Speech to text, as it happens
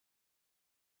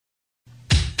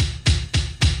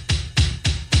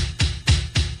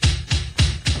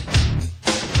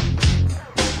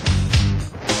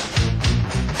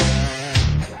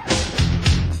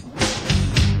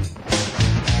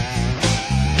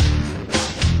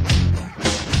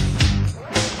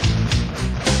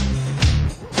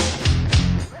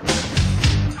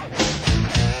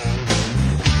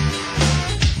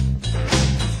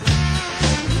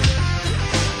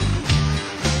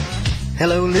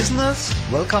Hello listeners,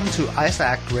 welcome to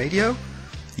Icaact Radio,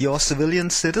 your civilian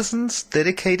citizens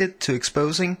dedicated to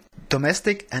exposing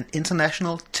domestic and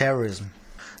international terrorism.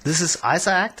 This is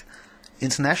Icaact,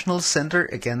 International Center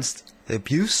Against the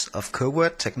Abuse of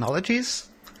Covert Technologies,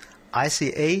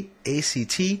 ICAACT.org.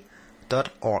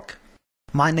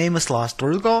 My name is Lars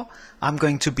Drødgaard. I'm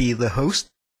going to be the host.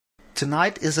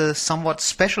 Tonight is a somewhat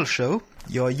special show.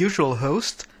 Your usual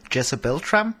host, Jesse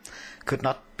Beltram, could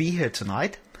not be here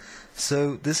tonight.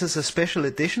 So this is a special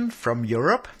edition from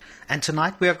Europe, and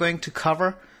tonight we are going to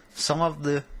cover some of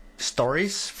the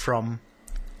stories from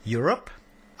Europe.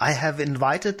 I have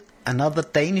invited another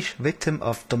Danish victim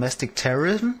of domestic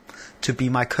terrorism to be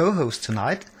my co-host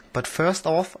tonight, but first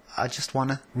off I just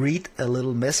want to read a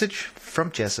little message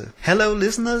from Jesse. Hello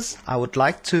listeners, I would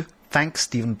like to thank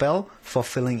Stephen Bell for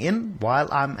filling in while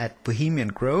I'm at Bohemian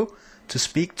Grove to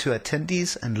speak to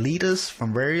attendees and leaders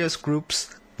from various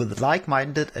groups with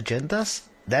like-minded agendas,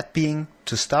 that being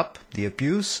to stop the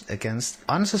abuse against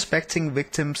unsuspecting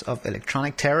victims of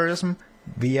electronic terrorism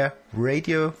via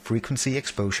radio frequency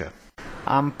exposure.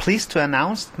 I'm pleased to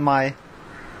announce my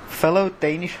fellow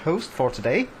Danish host for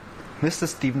today, Mr.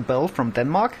 Stephen Bell from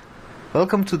Denmark.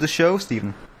 Welcome to the show,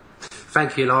 Stephen.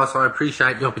 Thank you, Lars. I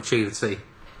appreciate the opportunity.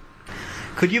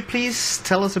 Could you please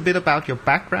tell us a bit about your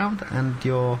background and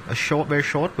very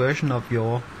short version of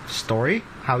your story,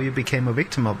 how you became a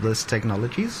victim of these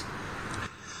technologies?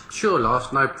 Sure,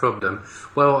 Lars, no problem.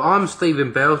 Well, I'm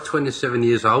Stephen Bell, 27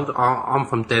 years old. I'm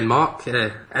from Denmark.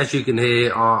 As you can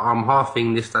hear, I'm half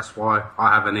English, that's why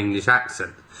I have an English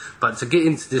accent. But to get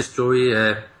into this story,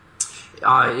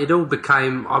 I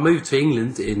moved to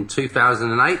England in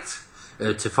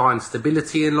 2008 to find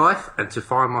stability in life and to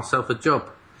find myself a job.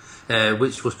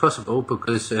 Which was possible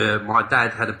because my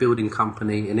dad had a building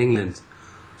company in England.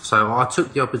 So I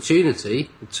took the opportunity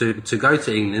to go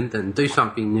to England and do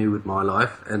something new with my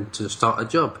life and to start a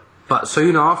job. But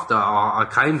soon after I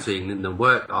came to England and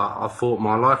worked, I thought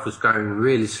my life was going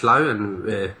really slow and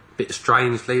a bit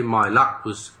strangely my luck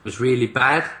was really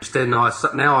bad. Then I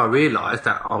realised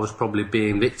that I was probably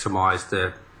being victimised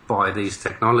by these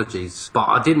technologies. But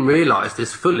I didn't realise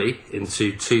this fully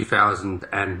until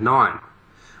 2009.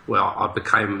 Well,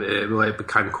 it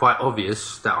became quite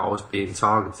obvious that I was being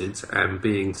targeted and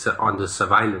being under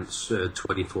surveillance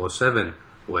 24/7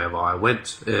 wherever I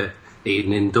went,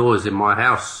 even indoors in my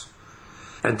house.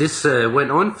 And this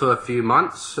went on for a few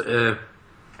months,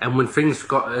 and when things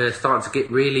started to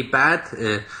get really bad,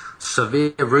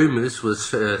 severe rumours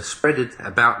was spreaded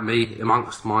about me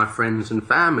amongst my friends and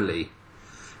family,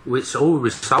 which all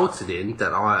resulted in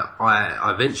that I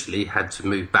eventually had to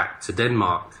move back to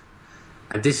Denmark.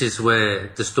 And this is where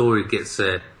the story gets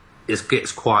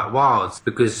quite wild,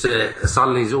 because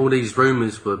suddenly all these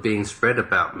rumours were being spread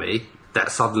about me,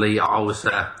 that suddenly I was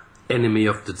an enemy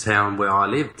of the town where I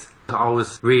lived. I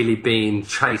was really being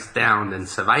chased down and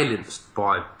surveillanced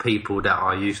by people that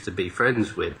I used to be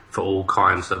friends with for all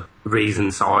kinds of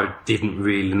reasons I didn't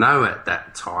really know at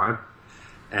that time.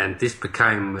 And this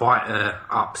became quite an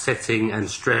upsetting and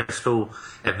stressful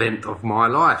event of my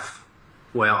life,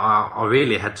 where I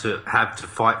really had to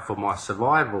fight for my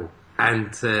survival,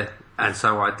 and so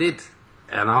I did.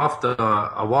 And after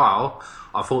a while,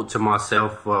 I thought to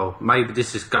myself, well, maybe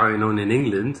this is going on in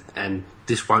England, and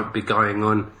this won't be going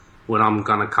on when I'm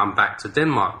going to come back to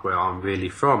Denmark, where I'm really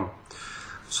from.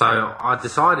 So I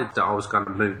decided that I was going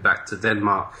to move back to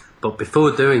Denmark. But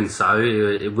before doing so,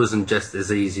 it wasn't just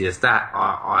as easy as that.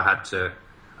 I had to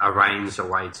arrange a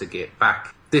way to get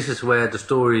back. This is where the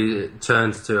story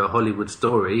turns to a Hollywood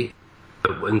story.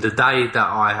 On the day that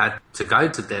I had to go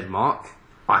to Denmark,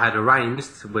 I had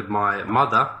arranged with my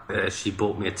mother. She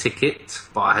bought me a ticket,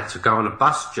 but I had to go on a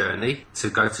bus journey to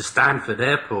go to Stanford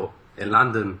Airport in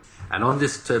London. And on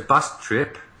this bus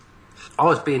trip, I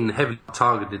was being heavily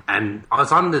targeted, and I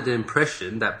was under the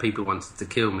impression that people wanted to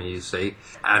kill me, you see.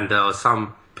 And there were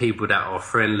some people that were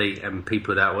friendly and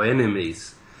people that were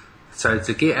enemies. So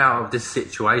to get out of this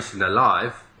situation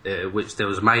alive, which there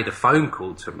was made a phone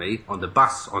call to me on the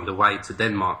bus on the way to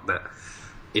Denmark that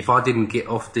if I didn't get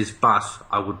off this bus,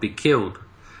 I would be killed.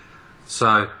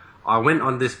 So I went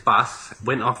on this bus,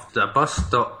 went off the bus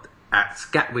stop at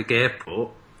Gatwick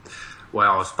Airport, where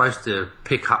I was supposed to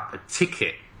pick up a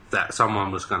ticket that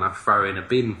someone was going to throw in a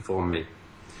bin for me,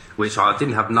 which I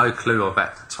didn't have no clue of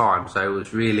at the time. So it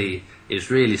was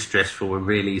really stressful and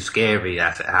really scary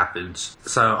as it happens.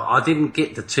 So I didn't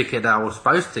get the ticket that I was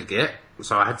supposed to get,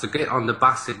 so I had to get on the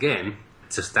bus again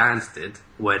to Stansted,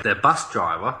 where the bus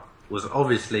driver was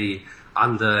obviously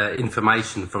under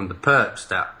information from the perps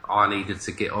that I needed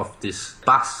to get off this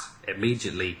bus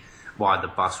immediately while the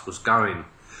bus was going.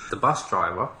 The bus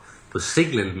driver was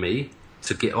signalling me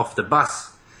to get off the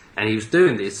bus. And he was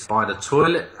doing this by the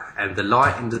toilet, and the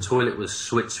light in the toilet was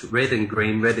switched red and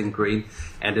green,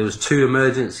 and there was 2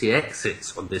 emergency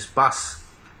exits on this bus.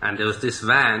 And there was this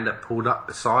van that pulled up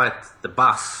beside the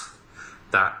bus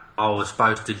that I was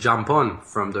supposed to jump on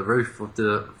from the roof of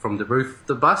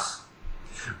the bus,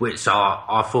 which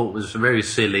I thought was very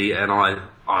silly, and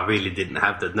I really didn't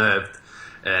have the nerve.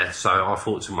 So I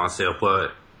thought to myself,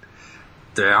 well,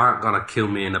 they aren't going to kill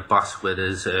me in a bus where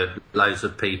there's loads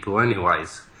of people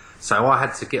anyways. So I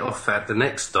had to get off at the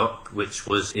next stop, which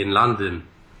was in London.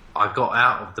 I got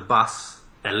out of the bus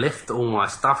and left all my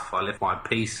stuff. I left my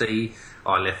PC,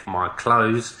 I left my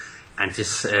clothes, and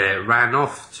just ran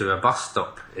off to a bus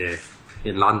stop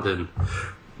in London,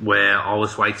 where I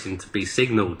was waiting to be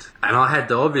signalled. And I had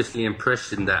the obviously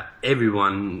impression that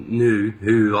everyone knew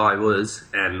who I was,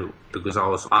 and because I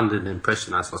was under the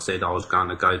impression, as I said, I was going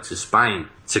to go to Spain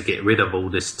to get rid of all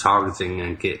this targeting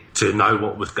and get to know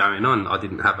what was going on. I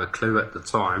didn't have a clue at the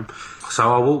time.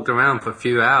 So I walked around for a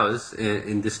few hours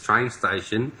in this train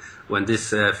station when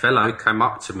this fellow came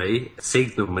up to me,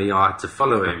 signalled me I had to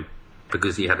follow him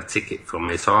because he had a ticket for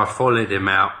me. So I followed him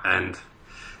out, and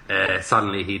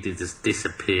suddenly he just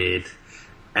disappeared,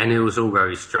 and it was all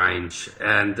very strange.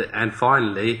 And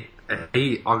finally,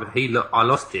 I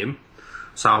lost him.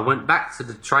 So I went back to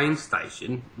the train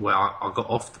station where I got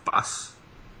off the bus,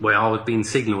 where I was being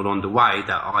signalled on the way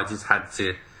that I just had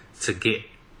to get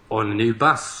on a new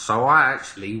bus. So I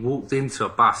actually walked into a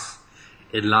bus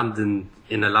in London,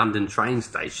 in a London train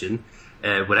station,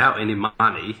 without any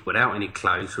money, without any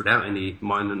clothes, without any.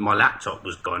 My laptop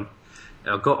was gone.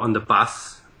 I got on the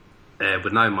bus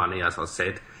with no money, as I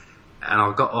said, and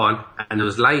I got on, and there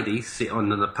was a lady sitting on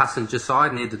the passenger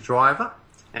side near the driver,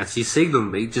 and she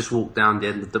signalled me, just walk down the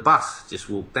end of the bus, just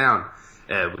walk down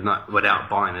without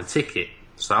buying a ticket.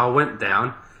 So I went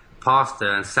down, past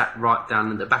her, and sat right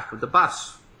down in the back of the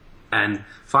bus. And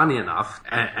funny enough,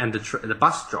 and the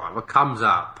bus driver comes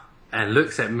up and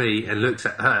looks at me and looks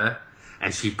at her,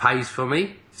 and she pays for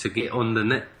me to get on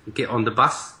the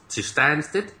bus to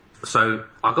Stansted. So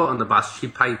I got on the bus, she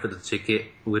paid for the ticket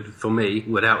for me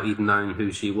without even knowing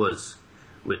who she was,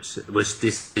 which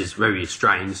this is very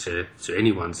strange to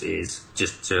anyone's ears,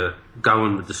 just to go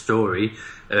on with the story.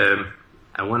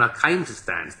 And when I came to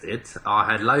Stansted,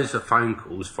 I had loads of phone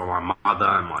calls from my mother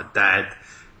and my dad,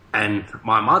 and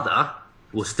my mother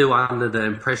was still under the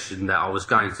impression that I was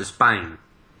going to Spain.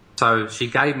 So she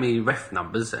gave me ref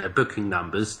numbers, booking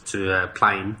numbers to a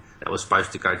plane that was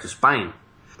supposed to go to Spain.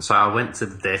 So I went to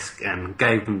the desk and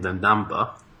gave them the number,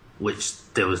 which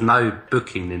there was no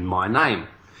booking in my name.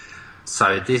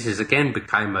 So this again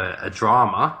became a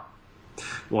drama,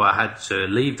 where I had to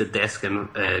leave the desk and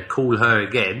call her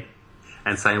again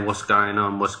and say, what's going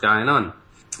on?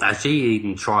 She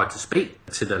even tried to speak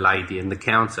to the lady in the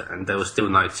counter, and there was still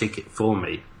no ticket for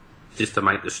me. Just to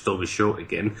make the story short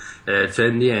again, so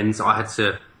in the end I had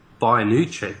to buy a new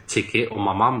ticket, or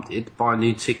my mum did, buy a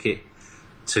new ticket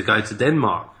to go to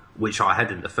Denmark, which I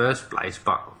had in the first place,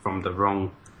 but from the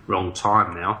wrong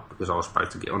time now, because I was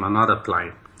supposed to get on another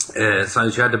plane. So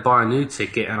she had to buy a new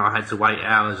ticket, and I had to wait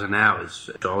hours and hours.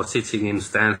 So I was sitting in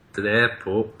Stansted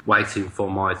Airport waiting for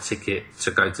my ticket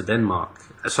to go to Denmark.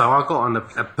 So I got on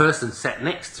a person sat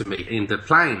next to me in the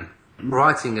plane,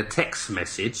 writing a text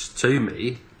message to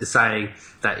me saying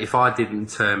that if I didn't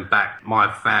turn back,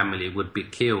 my family would be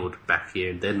killed back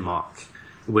here in Denmark,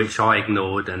 which I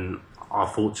ignored. And I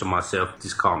thought to myself,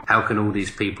 how can all these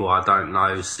people I don't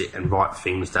know sit and write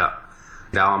things that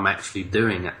I'm actually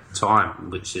doing at the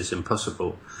time, which is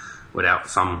impossible without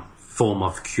some form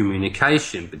of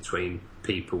communication between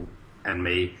people and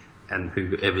me and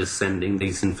whoever's sending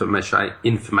these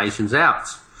informations out.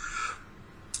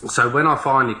 So when I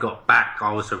finally got back,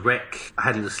 I was a wreck. I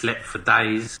hadn't slept for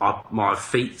days. My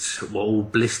feet were all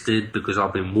blistered because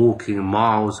I've been walking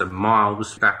miles and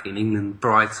miles back in England,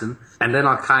 Brighton. And then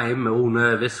I came all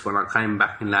nervous when I came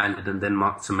back and landed in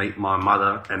Denmark to meet my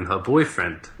mother and her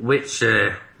boyfriend, which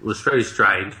was very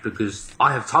strange because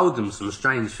I have told them some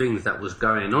strange things that was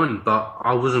going on, but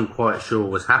I wasn't quite sure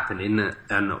what was happening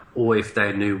or if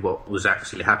they knew what was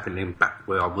actually happening back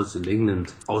where I was in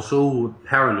England. I was all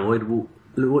paranoid,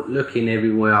 looking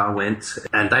everywhere I went,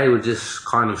 and they were just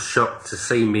kind of shocked to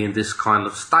see me in this kind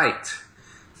of state.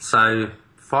 So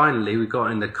finally we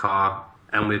got in the car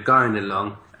and we're going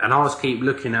along, and I was keep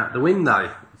looking out the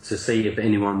window to see if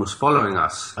anyone was following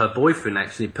us. Her boyfriend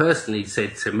actually personally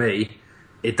said to me,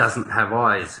 "It doesn't have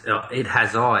eyes. It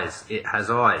has eyes. It has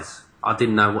eyes." I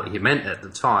didn't know what he meant at the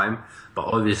time, but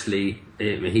obviously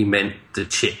he meant the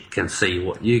chip can see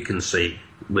what you can see,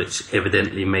 which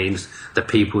evidently means the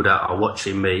people that are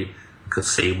watching me could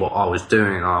see what I was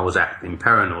doing and I was acting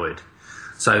paranoid.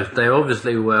 So they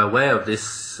obviously were aware of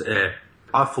this.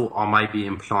 I thought I may be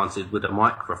implanted with a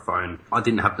microphone. I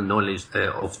didn't have the knowledge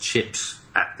of chips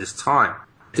at this time.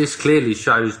 This clearly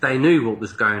shows they knew what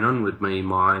was going on with me,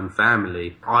 my own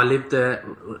family. I lived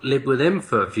with them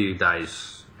for a few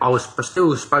days. I was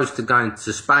still supposed to go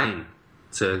into Spain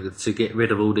to get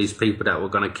rid of all these people that were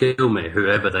going to kill me,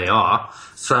 whoever they are.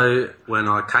 So when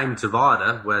I came to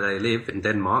Varda, where they live in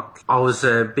Denmark, I was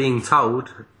being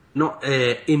told, not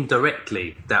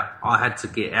indirectly, that I had to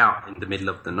get out in the middle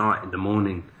of the night, in the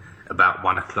morning, about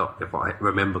 1 o'clock, if I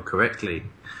remember correctly.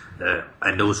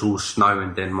 And there was all snow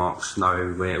in Denmark,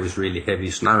 where it was really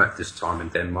heavy snow at this time in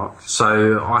Denmark.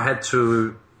 So I had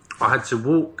to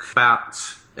walk about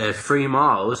 3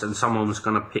 miles, and someone was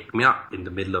going to pick me up in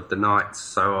the middle of the night.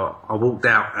 So I walked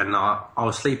out, and I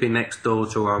was sleeping next door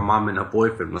to her mum and her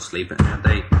boyfriend was sleeping, and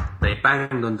they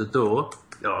banged on the door,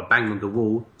 or banged on the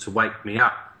wall to wake me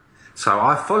up. So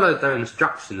I followed the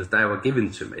instructions they were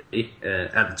given to me.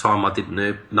 At the time I didn't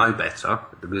know better,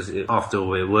 because after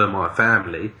all, it were my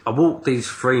family. I walked these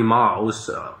 3 miles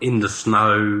in the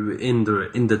snow, in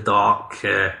the dark,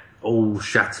 all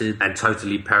shattered and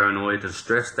totally paranoid and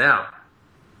stressed out.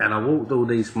 And I walked all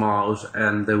these miles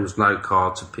and there was no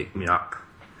car to pick me up.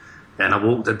 And I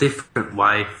walked a different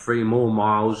way, 3 more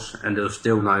miles, and there was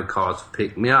still no car to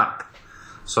pick me up.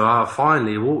 So I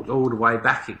finally walked all the way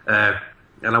back,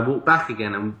 and I walked back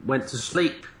again and went to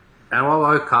sleep. And I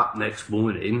woke up next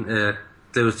morning, there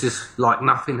was just like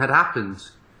nothing had happened.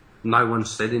 No one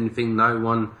said anything, no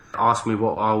one asked me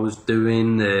what I was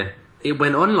doing. It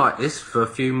went on like this for a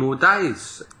few more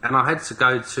days. And I had to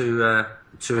go to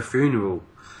a funeral.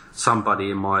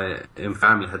 Somebody in my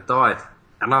family had died.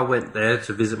 And I went there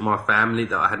to visit my family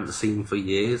that I hadn't seen for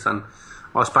years. And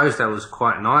I suppose that was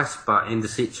quite nice, but in the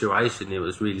situation it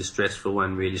was really stressful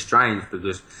and really strange,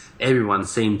 because everyone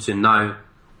seemed to know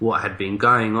what had been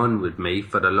going on with me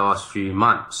for the last few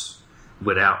months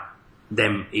without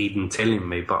them even telling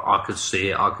me. But I could see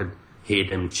it, I could hear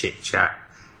them chit-chat,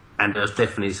 and there was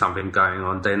definitely something going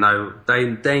on.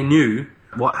 They knew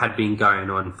what had been going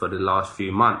on for the last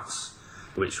few months,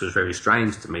 which was very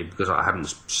strange to me because I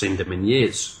haven't seen them in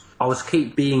years. I was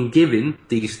keep being given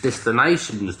these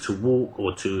destinations to walk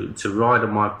or to ride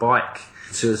on my bike.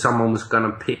 So someone was going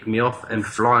to pick me up and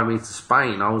fly me to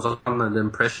Spain. I was under the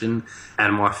impression,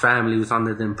 and my family was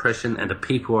under the impression, and the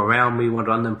people around me were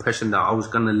under the impression that I was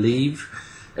going to leave,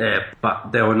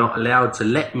 but they were not allowed to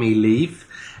let me leave.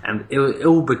 And it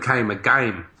all became a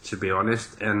game, to be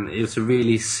honest, and it was a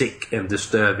really sick and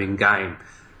disturbing game,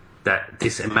 that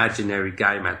this imaginary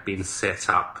game had been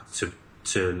set up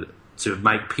to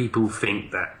make people think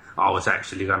that I was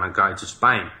actually going to go to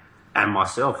Spain, and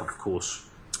myself, of course.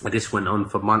 And this went on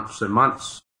for months and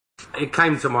months. It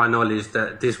came to my knowledge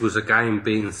that this was a game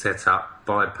being set up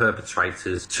by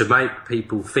perpetrators to make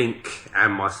people think,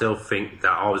 and myself think,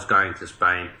 that I was going to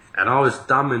Spain. And I was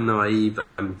dumb and naive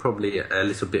and probably a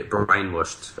little bit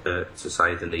brainwashed, to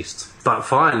say the least. But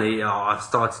finally, I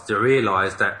started to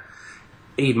realise that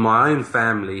even my own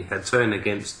family had turned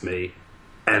against me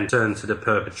and turned to the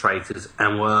perpetrators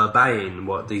and were obeying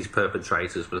what these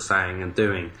perpetrators were saying and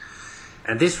doing.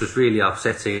 And this was really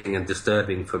upsetting and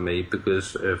disturbing for me,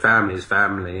 because family is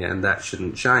family and that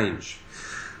shouldn't change.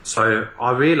 So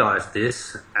I realised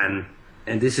this, and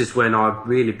this is when I've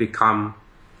really become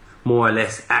more or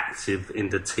less active in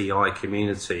the TI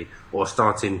community, or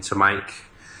starting to make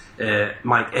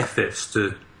efforts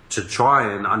to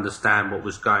try and understand what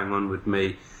was going on with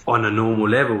me on a normal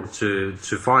level, to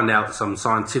find out some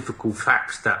scientific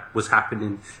facts that was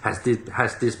happening. Has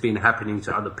this been happening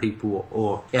to other people,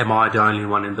 or am I the only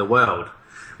one in the world?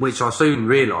 Which I soon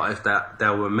realised that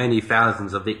there were many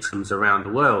thousands of victims around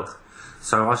the world.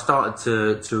 So I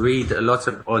started to read a lot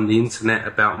on the internet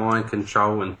about mind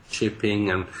control and chipping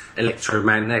and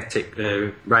electromagnetic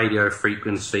radio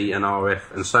frequency and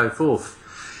RF and so forth.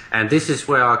 And this is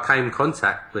where I came in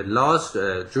contact with Lars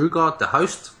Drugard, the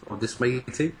host of this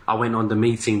meeting. I went on the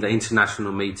meeting, the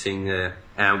international meeting, where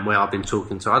I've been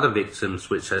talking to other victims,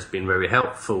 which has been very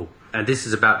helpful. And this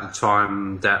is about the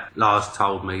time that Lars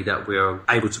told me that we were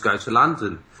able to go to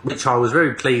London, which I was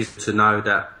very pleased to know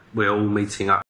that we're all meeting up